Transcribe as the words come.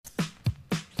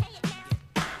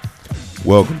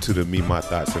Welcome to the Me, My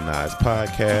Thoughts, and Eyes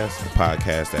podcast, a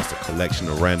podcast that's a collection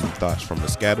of random thoughts from the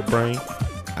scatterbrain.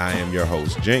 I am your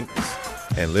host, Jinx,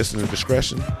 and listener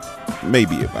discretion may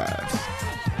be advised.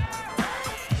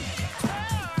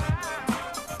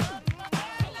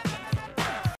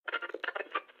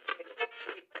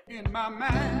 In my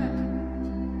mind,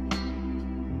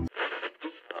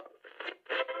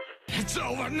 it's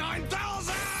over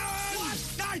 9,000!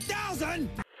 What? 9,000?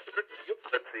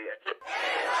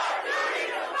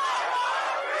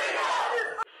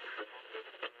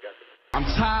 I'm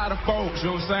tired of folks, you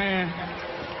know what I'm saying?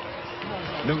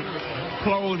 Them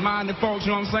closed-minded folks,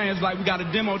 you know what I'm saying? It's like we got a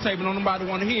demo tape and don't nobody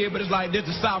want to hear, but it's like this,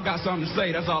 the South got something to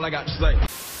say. That's all I got to say.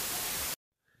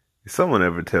 If someone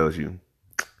ever tells you,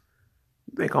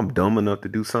 you think I'm dumb enough to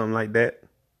do something like that?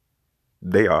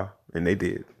 They are, and they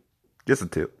did. Just a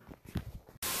tip.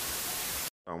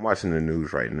 I'm watching the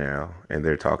news right now, and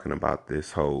they're talking about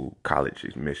this whole college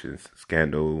admissions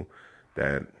scandal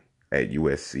that at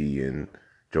USC and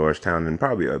Georgetown and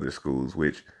probably other schools,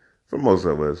 which for most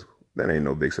of us, that ain't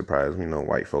no big surprise. We know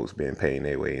white folks been paying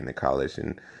their way into college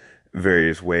in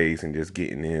various ways and just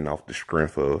getting in off the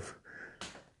strength of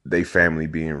they family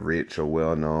being rich or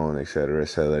well-known, et cetera,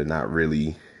 not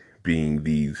really being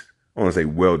these, I want to say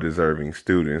well-deserving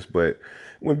students. But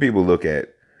when people look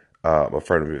at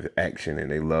affirmative action and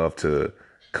they love to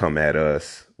come at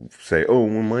us, say, oh,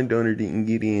 well, my daughter didn't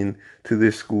get in to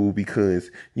this school because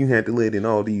you had to let in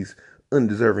all these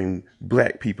undeserving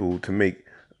black people to meet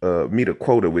a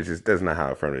quota, which is that's not how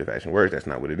affirmative action works. That's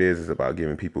not what it is. It's about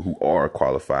giving people who are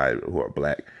qualified, who are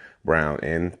black, brown,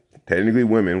 and technically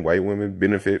women, white women,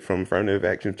 benefit from affirmative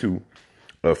action too,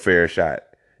 a fair shot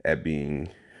at being,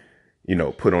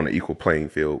 put on an equal playing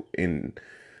field in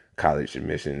college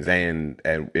admissions and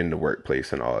in the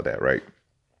workplace and all of that, right?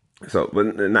 So,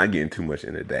 but not getting too much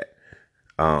into that.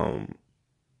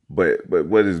 But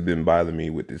what has been bothering me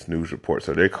with this news report,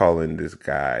 so they're calling this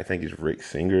guy, I think it's Rick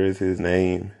Singer is his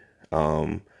name,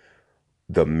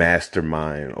 the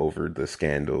mastermind over the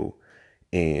scandal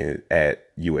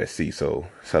at USC, so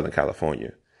Southern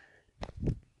California.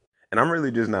 And I'm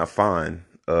really just not fond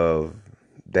of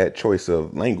that choice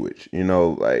of language.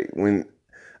 Like when,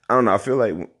 I don't know, I feel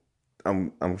like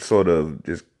I'm sort of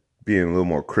just being a little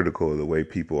more critical of the way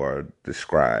people are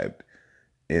described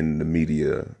in the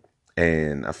media.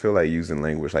 And I feel like using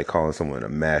language like calling someone a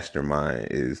mastermind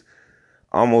is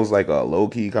almost like a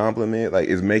low-key compliment. Like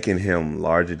it's making him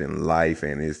larger than life,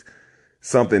 and it's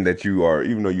something that you are,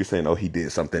 even though you're saying, oh, he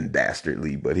did something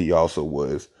dastardly, but he also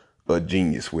was a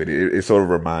genius with it. It sort of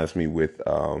reminds me with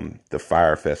the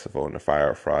Fire Festival and the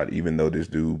fire fraud, even though this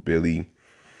dude, Billy,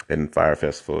 and Fire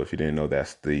Festival, if you didn't know,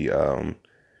 that's the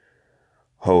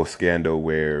whole scandal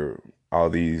where all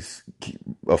these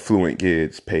affluent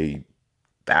kids paid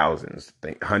thousands,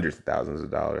 hundreds of thousands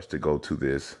of dollars to go to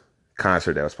this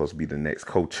concert that was supposed to be the next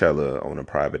Coachella on a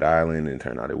private island, and it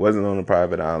turned out it wasn't on a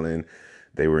private island.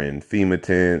 They were in FEMA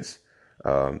tents.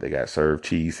 They got served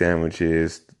cheese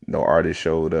sandwiches. No artist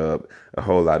showed up. A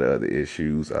whole lot of other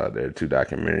issues. There are 2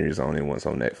 documentaries on it. One's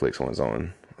on Netflix, one's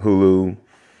on Hulu.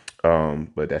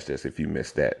 But that's just if you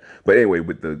missed that. But anyway,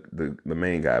 with the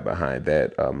main guy behind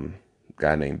that,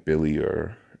 guy named Billy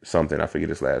or something, I forget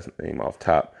his last name off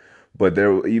top. But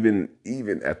there were even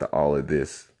after all of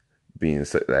this being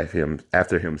like him,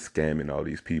 after him scamming all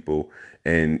these people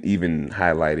and even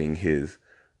highlighting his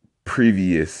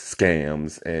previous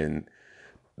scams, and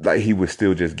like he was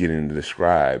still just getting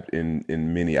described in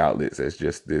many outlets as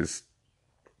just this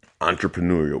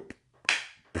entrepreneurial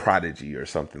prodigy or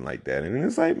something like that. And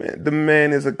it's like, man, the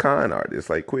man is a con artist.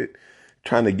 Like, quit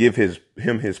trying to give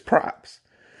him his props.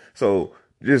 So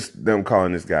just them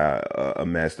calling this guy a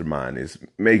mastermind is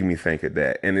making me think of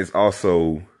that. And it's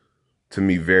also, to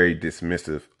me, very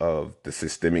dismissive of the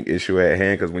systemic issue at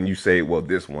hand. Because when you say, well,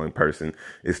 this one person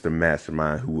is the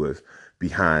mastermind who was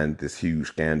behind this huge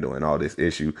scandal and all this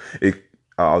issue,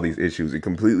 all these issues, it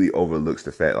completely overlooks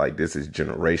the fact like this is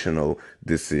generational.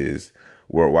 This is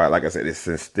worldwide. Like I said, it's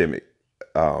systemic.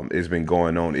 It's been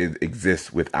going on. It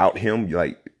exists without him.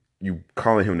 Like, you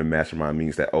calling him the mastermind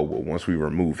means that, oh, well, once we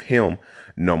remove him,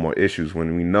 no more issues,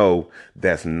 when we know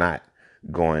that's not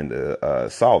going to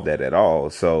solve that at all.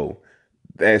 So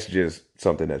that's just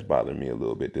something that's bothering me a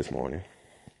little bit this morning.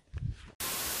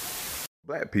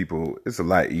 Black people, it's a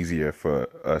lot easier for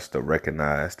us to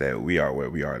recognize that we are where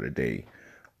we are today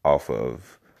off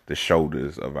of the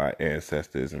shoulders of our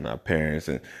ancestors and our parents,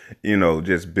 and,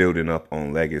 just building up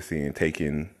on legacy and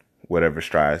taking whatever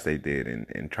strides they did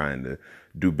and trying to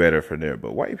do better for them.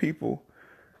 But white people,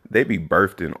 they be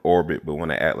birthed in orbit but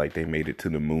want to act like they made it to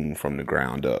the moon from the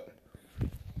ground up.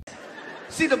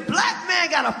 See, the black man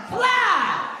gotta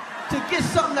fly to get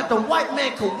something that the white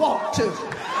man could walk to.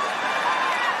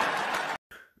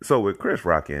 So with Chris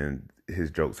Rock and his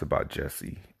jokes about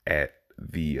Jesse at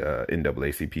the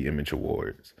NAACP Image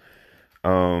Awards,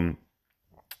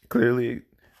 clearly it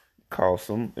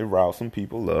riled some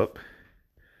people up.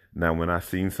 Now, when I've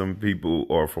seen some people,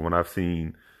 or from what I've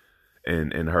seen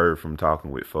and heard from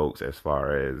talking with folks as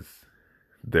far as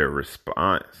their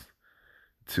response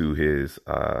to his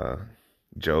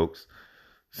jokes,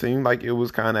 seemed like it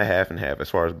was kind of half and half as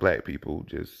far as black people.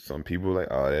 Just some people like,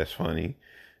 oh, that's funny.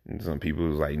 And some people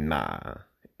was like, nah.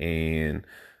 And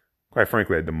quite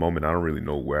frankly, at the moment, I don't really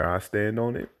know where I stand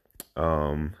on it.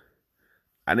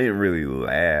 I didn't really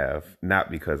laugh,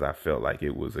 not because I felt like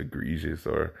it was egregious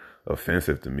or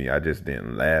offensive to me. I just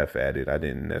didn't laugh at it. I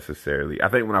didn't necessarily. I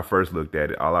think when I first looked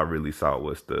at it, all I really saw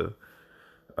was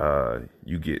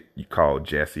you call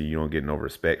Jesse, you don't get no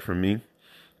respect from me.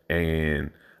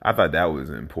 And I thought that was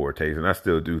in poor taste. And I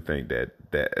still do think that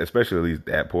especially at least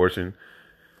that portion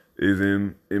is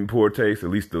in poor taste, at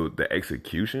least the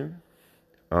execution.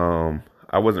 I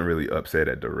wasn't really upset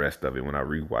at the rest of it when I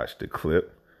rewatched the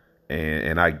clip.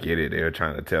 And I get it. They're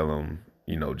trying to tell him,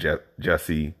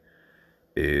 Jesse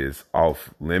is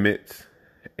off limits.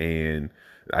 And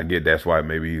I get that's why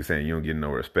maybe he's saying you don't get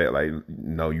no respect. Like,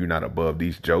 no, you're not above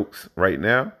these jokes right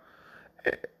now.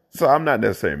 So I'm not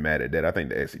necessarily mad at that. I think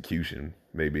the execution,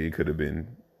 maybe it could have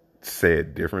been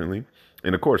said differently.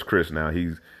 And of course, Chris now,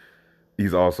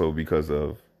 he's also because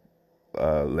of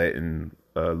letting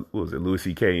what was it, Louis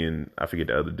C.K. and I forget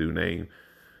the other dude name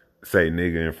say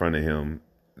nigga in front of him.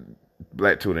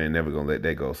 Black Twitter ain't never gonna let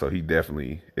that go. So he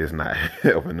definitely is not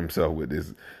helping himself with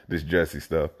this Jesse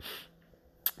stuff,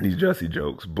 these Jesse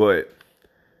jokes. But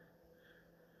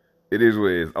it is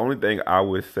what it is. Only thing I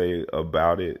would say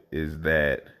about it is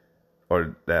that,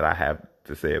 or that I have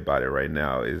to say about it right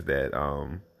now, is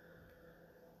that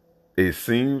it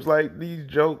seems like these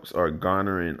jokes are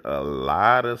garnering a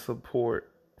lot of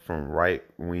support from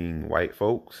right-wing white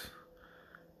folks.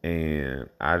 And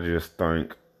I just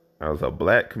think, as a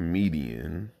black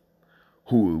comedian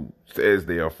who says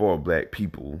they are for black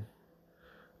people,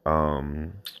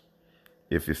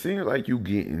 if it seems like you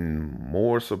getting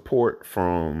more support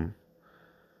from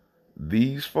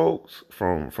these folks,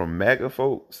 from MAGA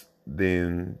folks,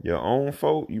 than your own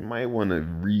folk, you might want to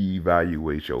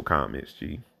reevaluate your comments,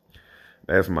 G.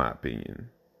 That's my opinion.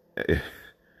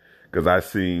 Because I've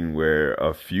seen where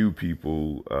a few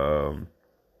people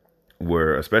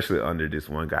were, especially under this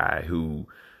one guy who,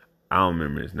 I don't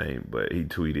remember his name, but he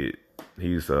tweeted,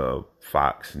 he's a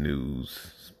Fox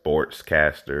News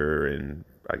sportscaster and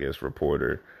I guess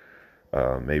reporter,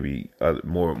 maybe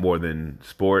more than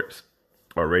sports,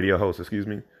 or radio host, excuse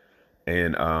me.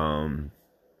 And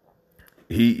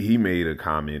he made a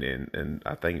comment and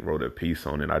I think wrote a piece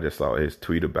on it. I just saw his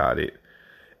tweet about it.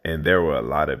 And there were a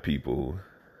lot of people,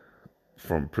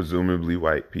 from presumably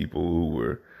white people,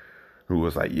 who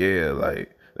was like, yeah,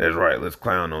 like, that's right, let's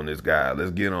clown on this guy,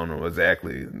 let's get on him,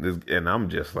 exactly. And I'm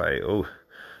just like, oh,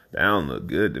 that don't look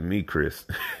good to me, Chris.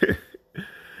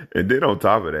 And then on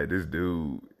top of that, this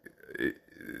dude,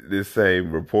 this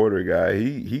same reporter guy,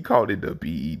 he called it the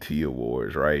BET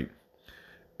Awards, right?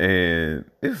 And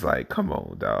it's like, come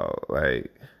on, dog,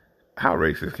 like, how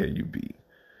racist can you be?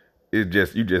 You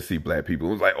just see black people.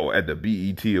 It was like, oh, at the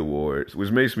BET Awards,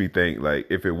 which makes me think, like,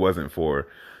 if it wasn't for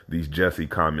these Jesse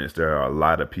comments, there are a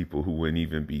lot of people who wouldn't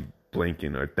even be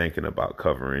blinking or thinking about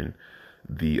covering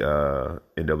the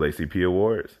NAACP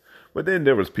Awards. But then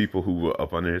there was people who were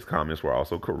up under his comments were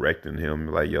also correcting him,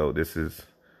 like, yo, this is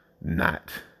not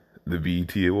the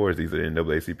BET Awards. These are the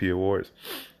NAACP Awards.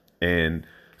 And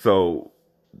so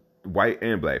white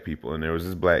and black people. And there was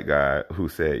this black guy who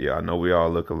said, yeah, I know we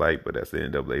all look alike, but that's the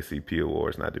NAACP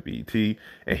Awards, not the BET.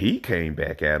 And he came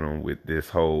back at him with this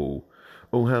whole,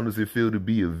 oh, how does it feel to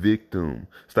be a victim?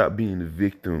 Stop being a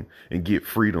victim and get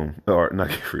freedom. Or not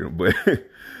get freedom, but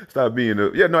stop being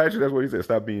actually that's what he said.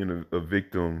 Stop being a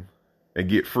victim and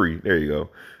get free. There you go.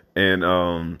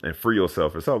 And free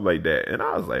yourself or something like that. And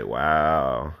I was like,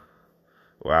 wow,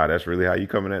 that's really how you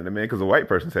coming at the man? Because a white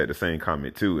person said the same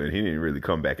comment too, and he didn't really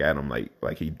come back at him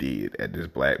like he did at this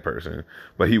black person.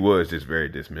 But he was just very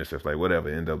dismissive, like whatever,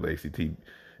 NAACP,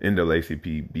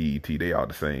 BET, they all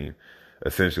the same.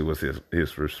 Essentially was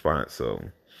his response. So,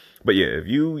 but yeah, if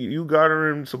you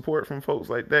garnering support from folks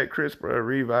like that, Chris, bro,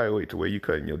 reevaluate to where you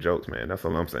cutting your jokes, man. That's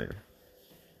all I'm saying.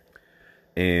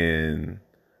 And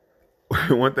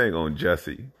one thing on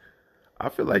Jesse, I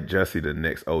feel like Jesse the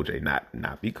next OJ,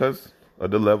 not because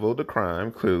of the level of the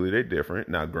crime. Clearly they're different.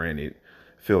 Now, granted,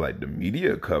 I feel like the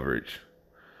media coverage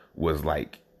was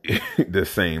like the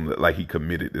same, like he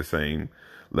committed the same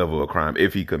level of crime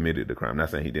if he committed the crime. Not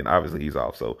saying he didn't. Obviously, he's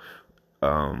off. So,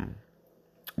 um,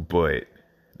 but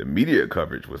the media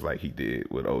coverage was like he did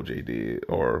what OJ did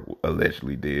or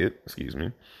allegedly did. Excuse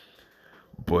me.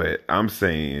 But I'm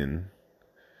saying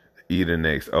either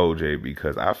next OJ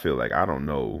because I feel like I don't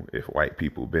know if white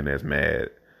people been as mad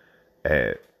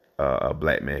at a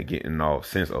black man getting off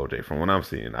since OJ. From what I'm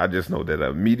seeing, I just know that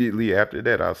immediately after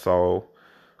that, I saw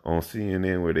on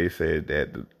CNN where they said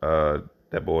that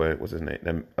that boy, what's his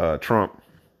name, Trump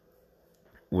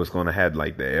was gonna have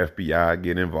like the FBI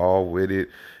get involved with it,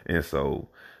 and so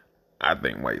I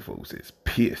think white folks is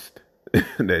pissed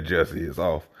that Jussie is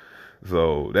off.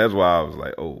 So that's why I was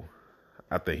like, oh,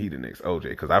 I think he the next OJ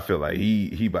because I feel like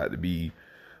he about to be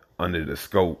under the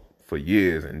scope for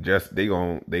years, and just they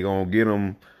gonna get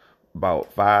him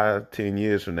about 5-10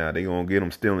 years from now. They gonna get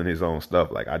him stealing his own stuff.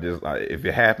 Like if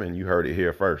it happened, you heard it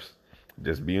here first.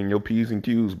 Just be in your P's and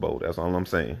Q's, Bo. That's all I'm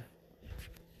saying.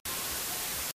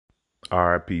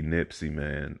 R.I.P. Nipsey,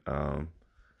 man.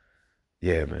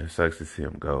 Yeah, man, sucks to see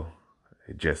him go.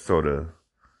 It just sort of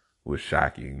was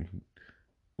shocking,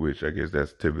 which I guess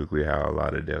that's typically how a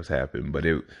lot of deaths happen. But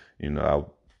I've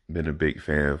been a big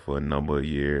fan for a number of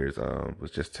years.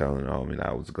 Was just telling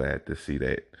I was glad to see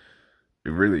that.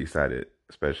 Really excited,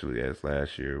 especially as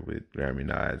last year with Grammy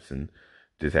nods, and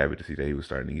just happy to see that he was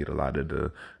starting to get a lot of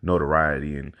the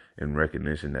notoriety and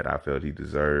recognition that I felt he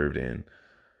deserved. And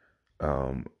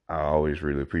I always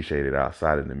really appreciated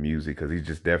outside of the music because he's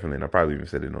just definitely, and I probably even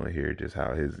said it on here, just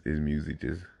how his music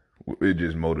just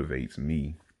motivates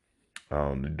me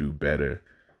to do better,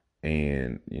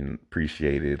 and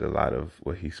appreciated a lot of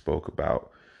what he spoke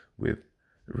about with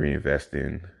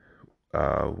reinvesting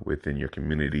within your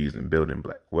communities and building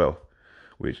black wealth,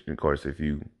 which of course if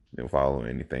you follow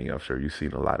anything, I'm sure you've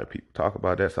seen a lot of people talk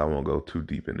about that, so I won't go too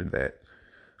deep into that.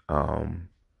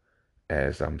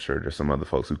 As I'm sure there's some other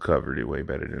folks who covered it way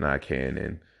better than I can,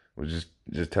 and was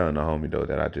just telling the homie though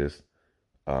that I just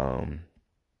I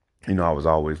was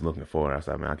always looking forward. I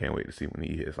said, man, I can't wait to see when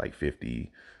he hits like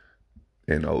 50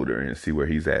 and older and see where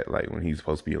he's at, like when he's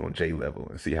supposed to be on J level,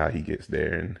 and see how he gets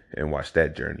there and watch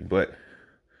that journey. But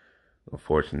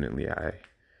unfortunately, I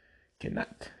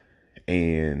cannot.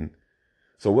 And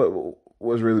so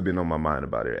what's really been on my mind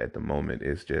about it at the moment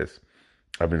is just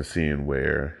I've been seeing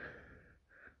where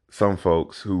some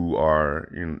folks who are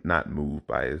not moved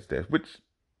by his death, which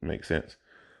makes sense,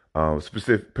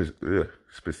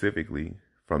 specifically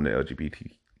from the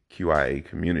LGBTQIA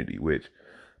community, which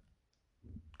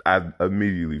I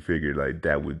immediately figured like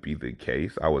that would be the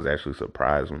case. I was actually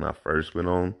surprised when I first went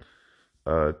on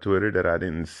Twitter that I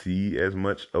didn't see as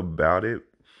much about it,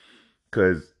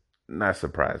 because not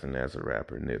surprising, as a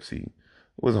rapper, Nipsey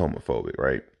was homophobic,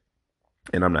 right?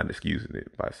 And I'm not excusing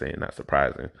it by saying not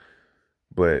surprising,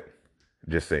 but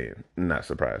just saying not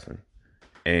surprising.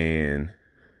 And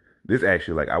this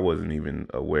actually, like, I wasn't even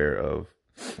aware of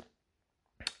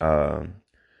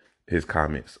his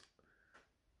comments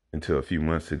until a few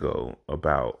months ago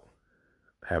about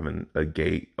having a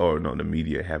gay, or no, the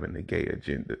media having a gay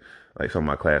agenda. Like, some of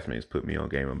my classmates put me on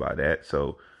game about that.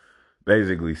 So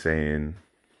basically saying,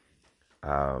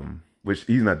 which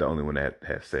he's not the only one that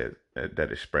has said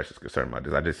that expresses concern about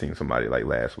this. I just seen somebody like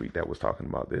last week that was talking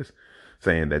about this,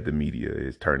 saying that the media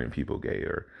is turning people gay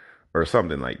or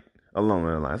something like along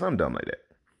the lines, something dumb like that,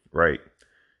 right?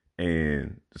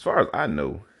 And as far as I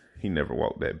know, he never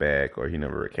walked that back, or he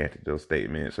never recanted those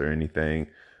statements or anything.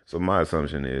 So my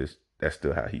assumption is that's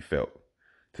still how he felt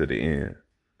to the end.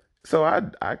 So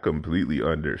I completely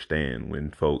understand when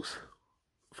folks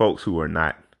who are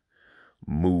not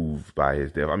moved by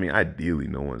his death. I mean, ideally,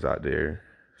 no one's out there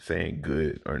saying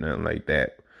good or nothing like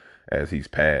that as he's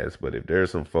passed. But if there are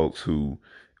some folks who,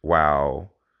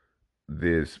 while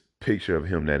this picture of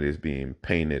him that is being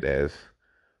painted as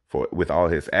with all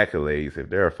his accolades, if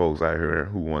there are folks out here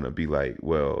who want to be like,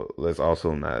 well, let's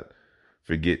also not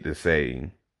forget to say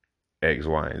X,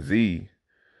 Y, and Z,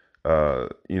 I'm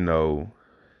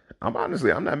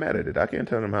not mad at it. I can't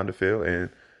tell them how to feel, and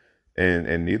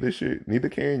neither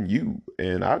can you.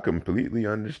 And I completely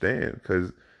understand,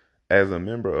 because as a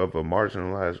member of a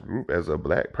marginalized group, as a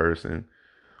black person,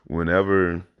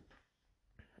 whenever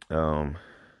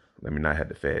let me not have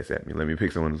the fast at me. Let me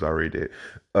pick someone who's already dead.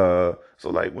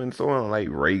 So like when someone like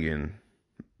Reagan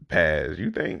passed, you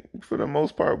think for the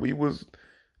most part we was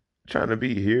trying to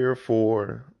be here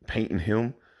for painting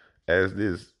him as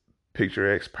this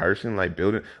picturesque person, like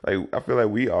building, like I feel like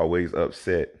we always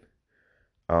upset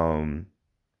when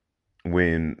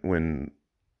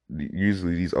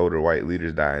usually these older white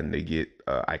leaders die and they get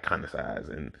iconicized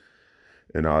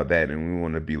and all that. And we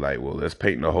want to be like, well, let's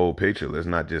paint the whole picture. Let's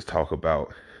not just talk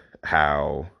about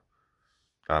how,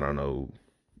 I don't know,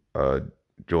 uh,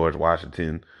 George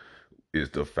Washington is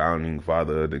the founding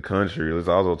father of the country. Let's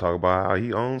also talk about how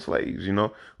he owned slaves.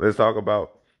 Let's talk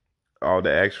about all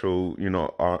the actual,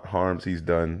 harms he's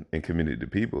done and committed to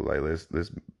people. Like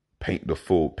let's paint the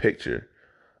full picture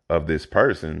of this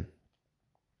person.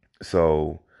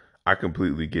 So I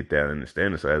completely get that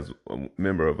understanding. So as a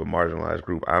member of a marginalized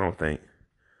group, I don't think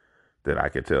that I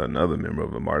could tell another member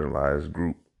of a marginalized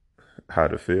group how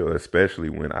to feel, especially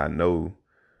when I know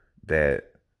that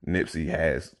Nipsey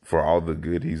has, for all the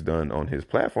good he's done on his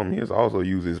platform, he has also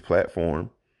used his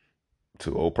platform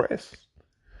to oppress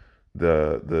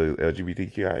the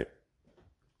LGBTQIA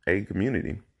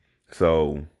community.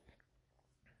 So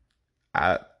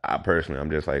I personally,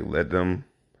 I'm just like, let them.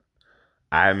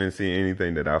 I haven't seen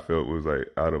anything that I felt was like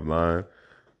out of line.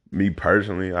 Me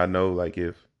personally, I know like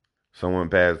if someone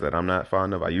passed that I'm not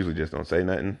fond of, I usually just don't say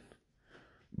nothing.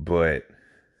 But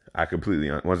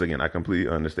once again, I completely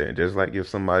understand. Just like if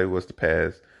somebody was to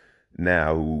pass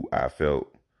now who I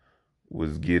felt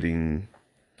was getting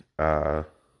a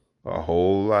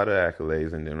whole lot of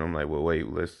accolades, and then I'm like, well,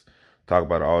 wait, let's talk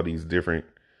about all these different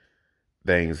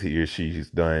things he or she's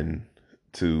done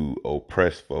to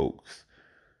oppress folks.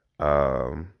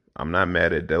 I'm not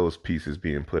mad at those pieces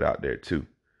being put out there too.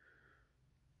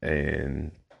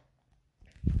 And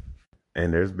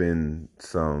there's been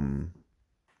some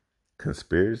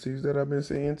conspiracies that I've been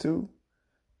seeing too,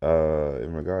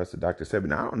 in regards to Dr. Sebi.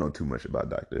 Now I don't know too much about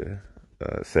Dr.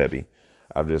 Sebi.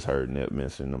 I've just heard Nip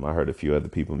mention him. I heard a few other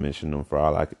people mention him. For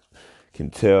all I can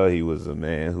tell, he was a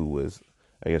man who was,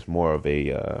 I guess, more of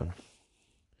a,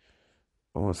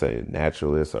 I want to say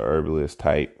naturalist or herbalist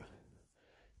type,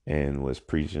 and was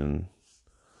preaching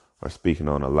or speaking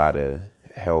on a lot of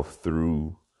health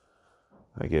through,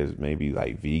 I guess, maybe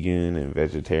like vegan and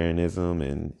vegetarianism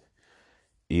and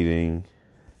eating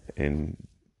and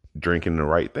drinking the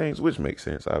right things, which makes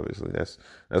sense. Obviously,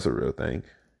 that's a real thing.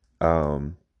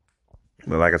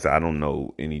 But like I said, I don't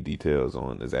know any details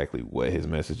on exactly what his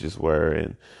messages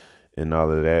were and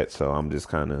all of that. So I'm just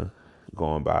kind of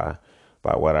going by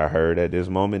what I heard at this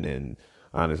moment. And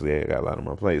honestly, I got a lot on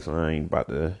my plate, so I ain't about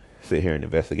to sit here and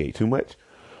investigate too much.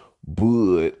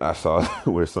 But I saw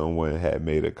where someone had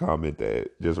made a comment that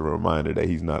just a reminder that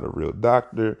he's not a real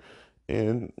doctor,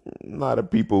 and a lot of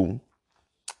people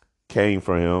came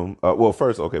for him. Well,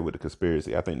 first, okay, with the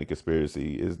conspiracy, I think the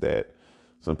conspiracy is that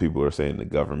some people are saying the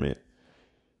government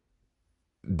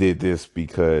did this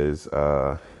because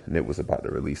Nip was about to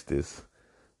release this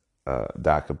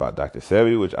doc about Dr.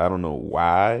 Sebi, which I don't know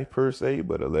why per se,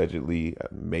 but allegedly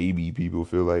maybe people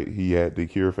feel like he had the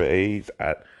cure for AIDS.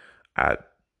 I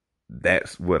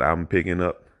that's what I'm picking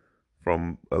up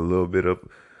from a little bit of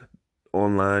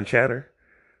online chatter,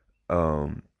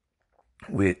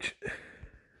 which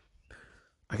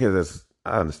I guess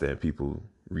I understand people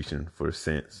reaching for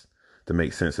sense to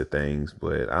make sense of things,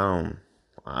 but I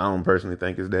don't personally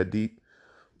think it's that deep,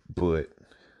 but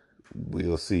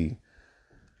we'll see.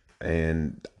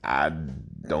 And I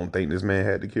don't think this man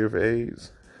had the cure for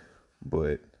AIDS,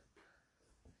 but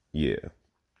yeah,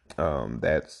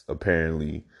 that's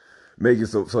apparently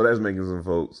so that's making some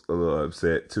folks a little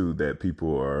upset too, that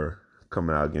people are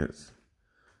coming out against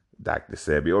Dr.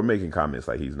 Sebi or making comments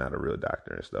like he's not a real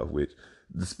doctor and stuff, which,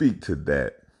 to speak to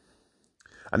that,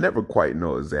 I never quite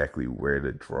know exactly where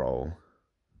to draw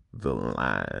the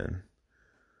line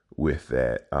with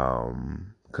that.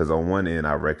 Because on one end,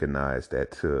 I recognize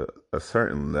that to a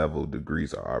certain level,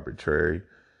 degrees are arbitrary,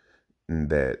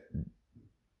 and that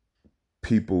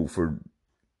people for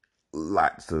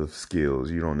lots of skills,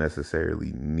 you don't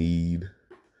necessarily need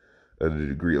a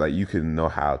degree. Like, you can know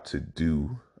how to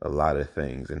do a lot of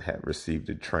things and have received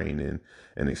the training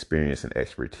and experience and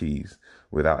expertise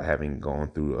without having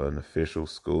gone through an official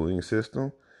schooling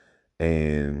system.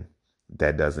 And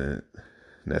that doesn't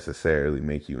necessarily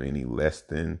make you any less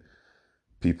than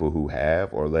people who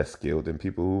have, or less skilled than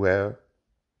people who have,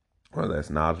 or less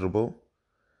knowledgeable.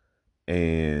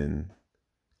 And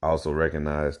also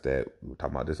recognize that we were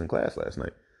talking about this in class last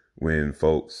night, when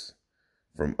folks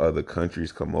from other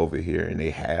countries come over here and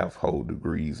they have whole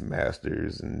degrees,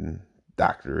 masters and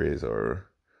doctorates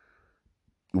or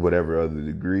whatever other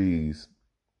degrees,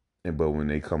 but when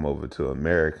they come over to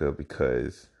America,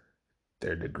 because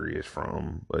their degree is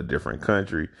from a different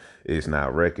country, it's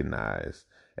not recognized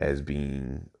as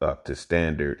being up to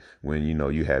standard, when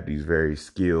you have these very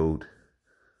skilled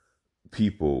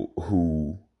people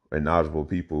who and knowledgeable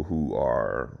people who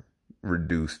are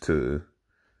reduced to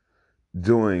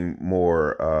doing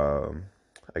more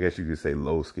I guess you could say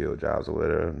low skill jobs or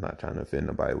whatever. I'm not trying to offend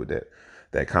nobody with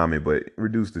that comment, but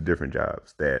reduce the different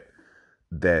jobs that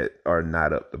are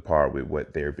not up to par with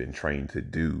what they've been trained to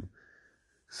do.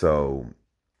 So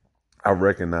I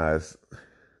recognize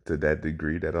to that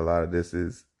degree that a lot of this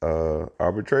is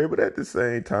arbitrary, but at the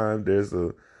same time, there's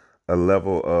a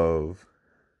level of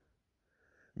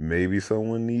maybe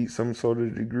someone needs some sort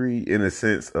of degree in a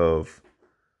sense of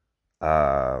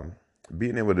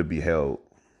being able to be held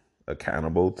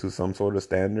accountable to some sort of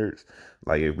standards.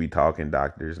 Like if we talking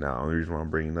doctors now, the only reason why I'm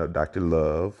bringing up Dr.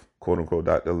 Love, quote unquote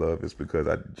Dr. Love, is because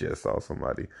I just saw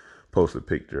somebody post a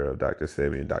picture of Dr.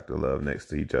 Sebi and Dr. Love next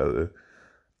to each other.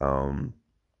 And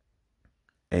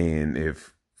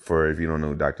if you don't know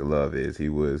who Dr. Love is, he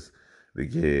was the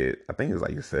kid, I think it was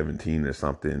like 17 or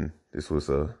something. This was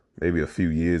maybe a few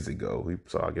years ago.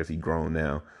 So I guess he grown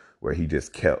now, where he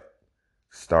just kept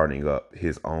starting up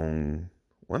his own,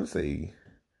 I want to say,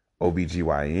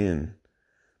 OBGYN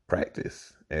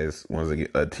practice as once again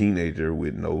a teenager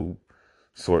with no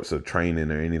sorts of training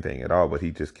or anything at all. But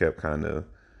he just kept kind of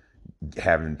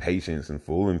having patience and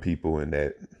fooling people, and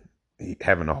that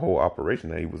having a whole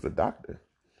operation that he was a doctor.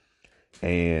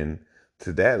 And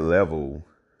to that level,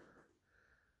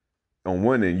 on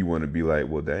one end, you want to be like,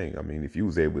 well, dang, I mean, if you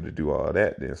was able to do all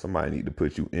that, then somebody need to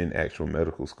put you in actual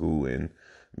medical school and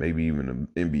maybe even an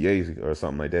MBA or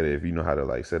something like that, if you know how to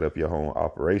like set up your own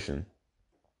operation.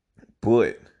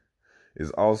 But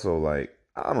it's also like,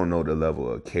 I don't know the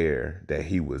level of care that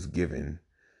he was giving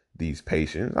these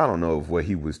patients. I don't know if what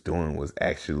he was doing was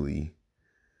actually,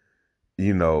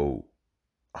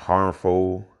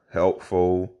 harmful,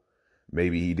 helpful.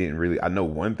 Maybe he didn't really. I know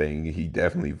one thing, he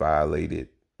definitely violated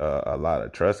a lot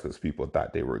of trust, because people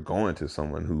thought they were going to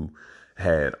someone who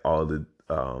had all the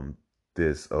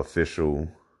this official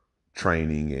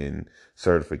training and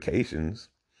certifications.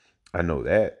 I know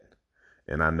that.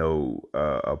 And I know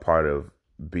a part of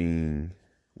being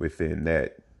within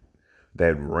that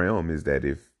realm is that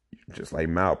if, just like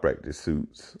malpractice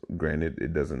suits, granted,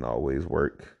 it doesn't always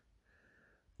work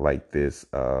like this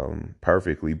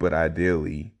perfectly, but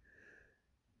ideally,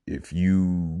 if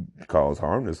you cause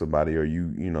harm to somebody, or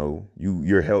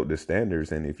you're held to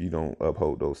standards, and if you don't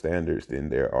uphold those standards, then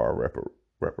there are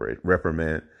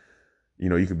reprimand.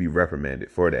 You can be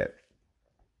reprimanded for that.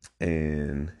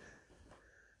 And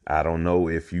I don't know,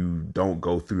 if you don't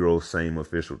go through those same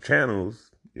official channels,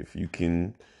 if you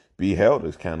can be held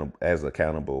as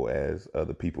accountable as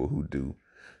other people who do.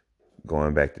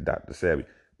 Going back to Dr. Sebi,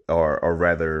 or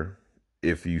rather,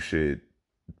 if you should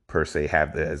per se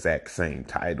have the exact same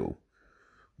title.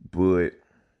 But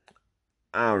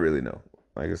I don't really know.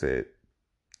 Like I said,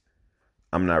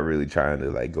 I'm not really trying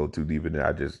to like go too deep in it.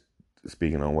 I just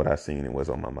speaking on what I seen and what's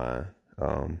on my mind.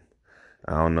 I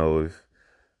don't know if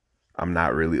I'm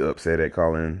not really upset at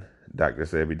calling Dr.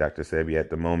 Sebi at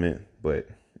the moment, but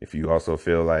if you also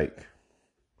feel like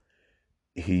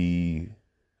he,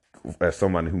 as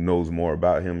someone who knows more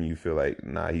about him, you feel like,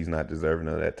 nah, he's not deserving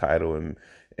of that title, and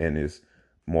it's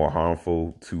more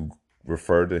harmful to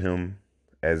refer to him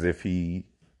as if he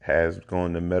has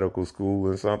gone to medical school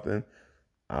or something,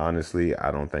 honestly,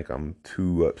 I don't think I'm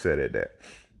too upset at that.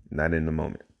 Not in the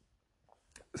moment.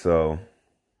 So,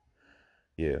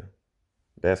 yeah,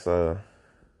 that's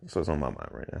what's on my mind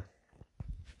right now.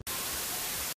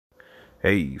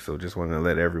 Hey, so just want to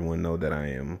let everyone know that I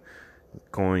am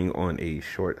going on a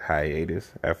short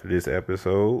hiatus after this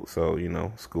episode. So,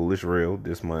 school is real.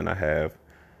 This month I have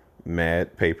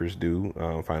mad papers due,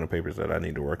 final papers that I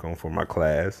need to work on for my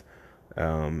class,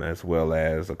 as well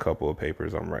as a couple of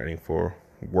papers I'm writing for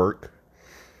work.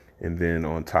 And then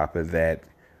on top of that,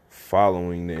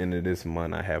 following the end of this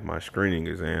month, I have my screening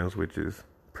exams, which is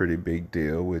pretty big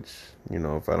deal, which,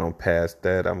 if I don't pass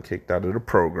that, I'm kicked out of the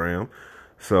program.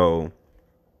 So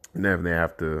definitely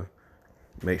have to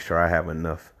make sure I have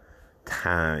enough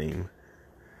time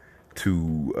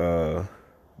to,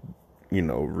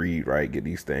 read, write, get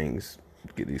these things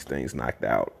knocked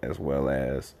out, as well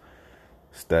as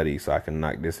study so I can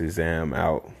knock this exam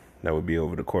out. That would be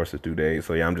over the course of 2 days.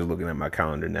 So yeah, I'm just looking at my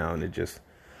calendar now, and it just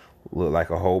looked like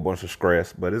a whole bunch of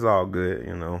stress, but it's all good,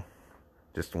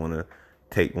 Just want to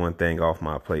take one thing off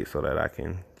my plate so that I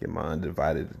can get my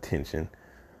undivided attention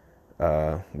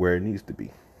where it needs to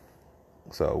be.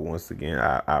 So once again,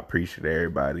 I appreciate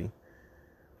everybody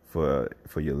for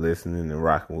your listening and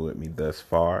rocking with me thus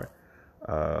far.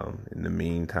 In the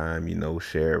meantime,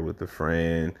 share it with a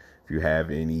friend. If you have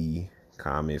any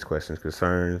comments, questions,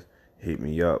 concerns, hit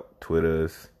me up.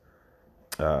 Twitters,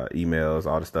 emails,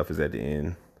 all the stuff is at the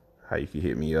end. How you can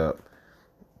hit me up.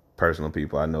 Personal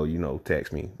people, I know,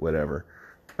 text me, whatever.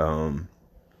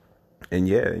 And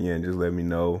just let me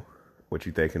know what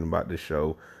you're thinking about the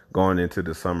show. Going into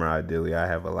the summer, ideally, I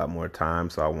have a lot more time,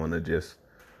 so I want to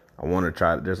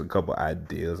try. There's a couple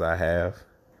ideas I have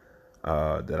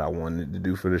that I wanted to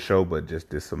do for the show, but just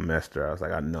this semester, I was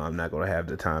like, I know I'm not going to have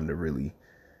the time to really,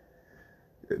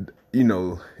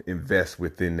 invest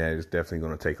within that. It's definitely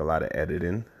going to take a lot of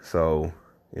editing. So,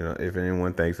 if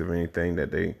anyone thinks of anything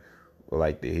that they would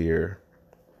like to hear,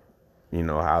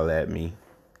 holla at me.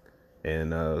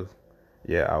 And, I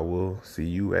will see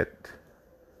you at,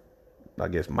 I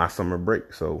guess, my summer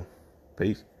break. So,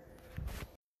 peace.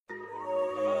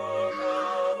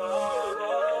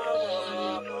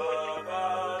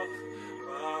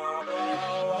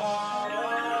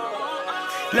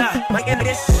 Look, my end of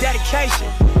this is dedication.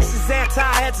 This is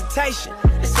anti-hesitation.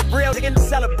 It's a real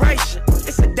celebration.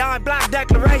 It's a dime block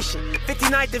declaration.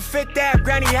 59th and 5th Ave,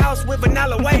 granny house with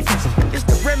vanilla wafers. It's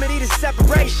the remedy to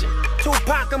separation.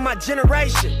 Tupac of my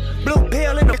generation. Blue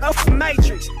pill in the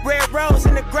matrix. Red rose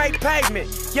in the gray pavement.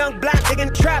 Young black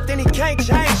nigga trapped and he can't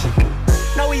change it.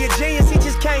 Know he a genius, he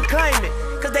just can't claim it.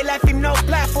 Cause they left him no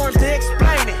platforms to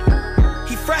explain it.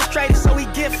 He frustrated so he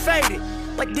get faded.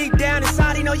 But deep down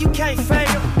inside he know you can't fade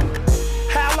him.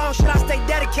 How long should I stay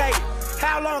dedicated?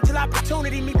 How long till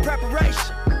opportunity meet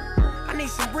preparation? I need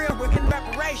some real work and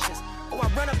reparations. Or I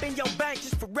run up in your bank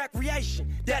just for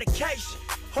recreation. Dedication,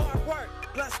 hard work,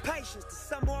 plus patience. To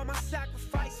some more of my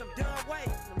sacrifice, I'm done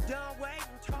waiting.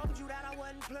 Told you that I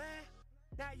wasn't playing.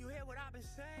 Now you hear what I've been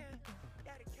saying.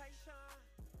 Dedication.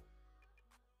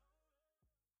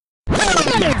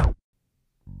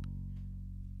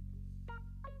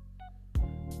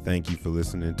 Thank you for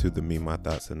listening to the Me, My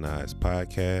Thoughts, and Eyes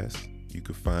podcast. You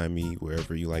can find me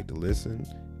wherever you like to listen.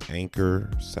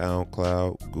 Anchor,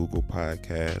 SoundCloud, Google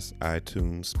Podcasts,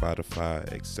 iTunes, Spotify,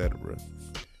 etc.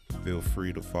 Feel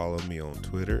free to follow me on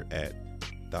Twitter at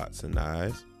Thoughts and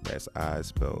Eyes. That's eyes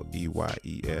spelled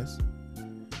EYES.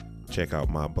 Check out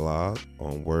my blog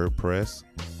on WordPress,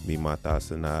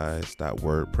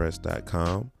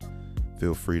 memythoughtsandeyes.wordpress.com.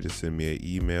 Feel free to send me an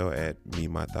email at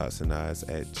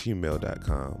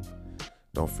memythoughtsandeyes@gmail.com.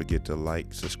 Don't forget to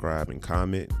like, subscribe, and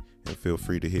comment, and feel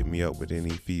free to hit me up with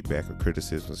any feedback or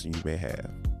criticisms you may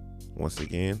have. Once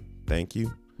again, thank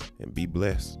you, and be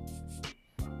blessed.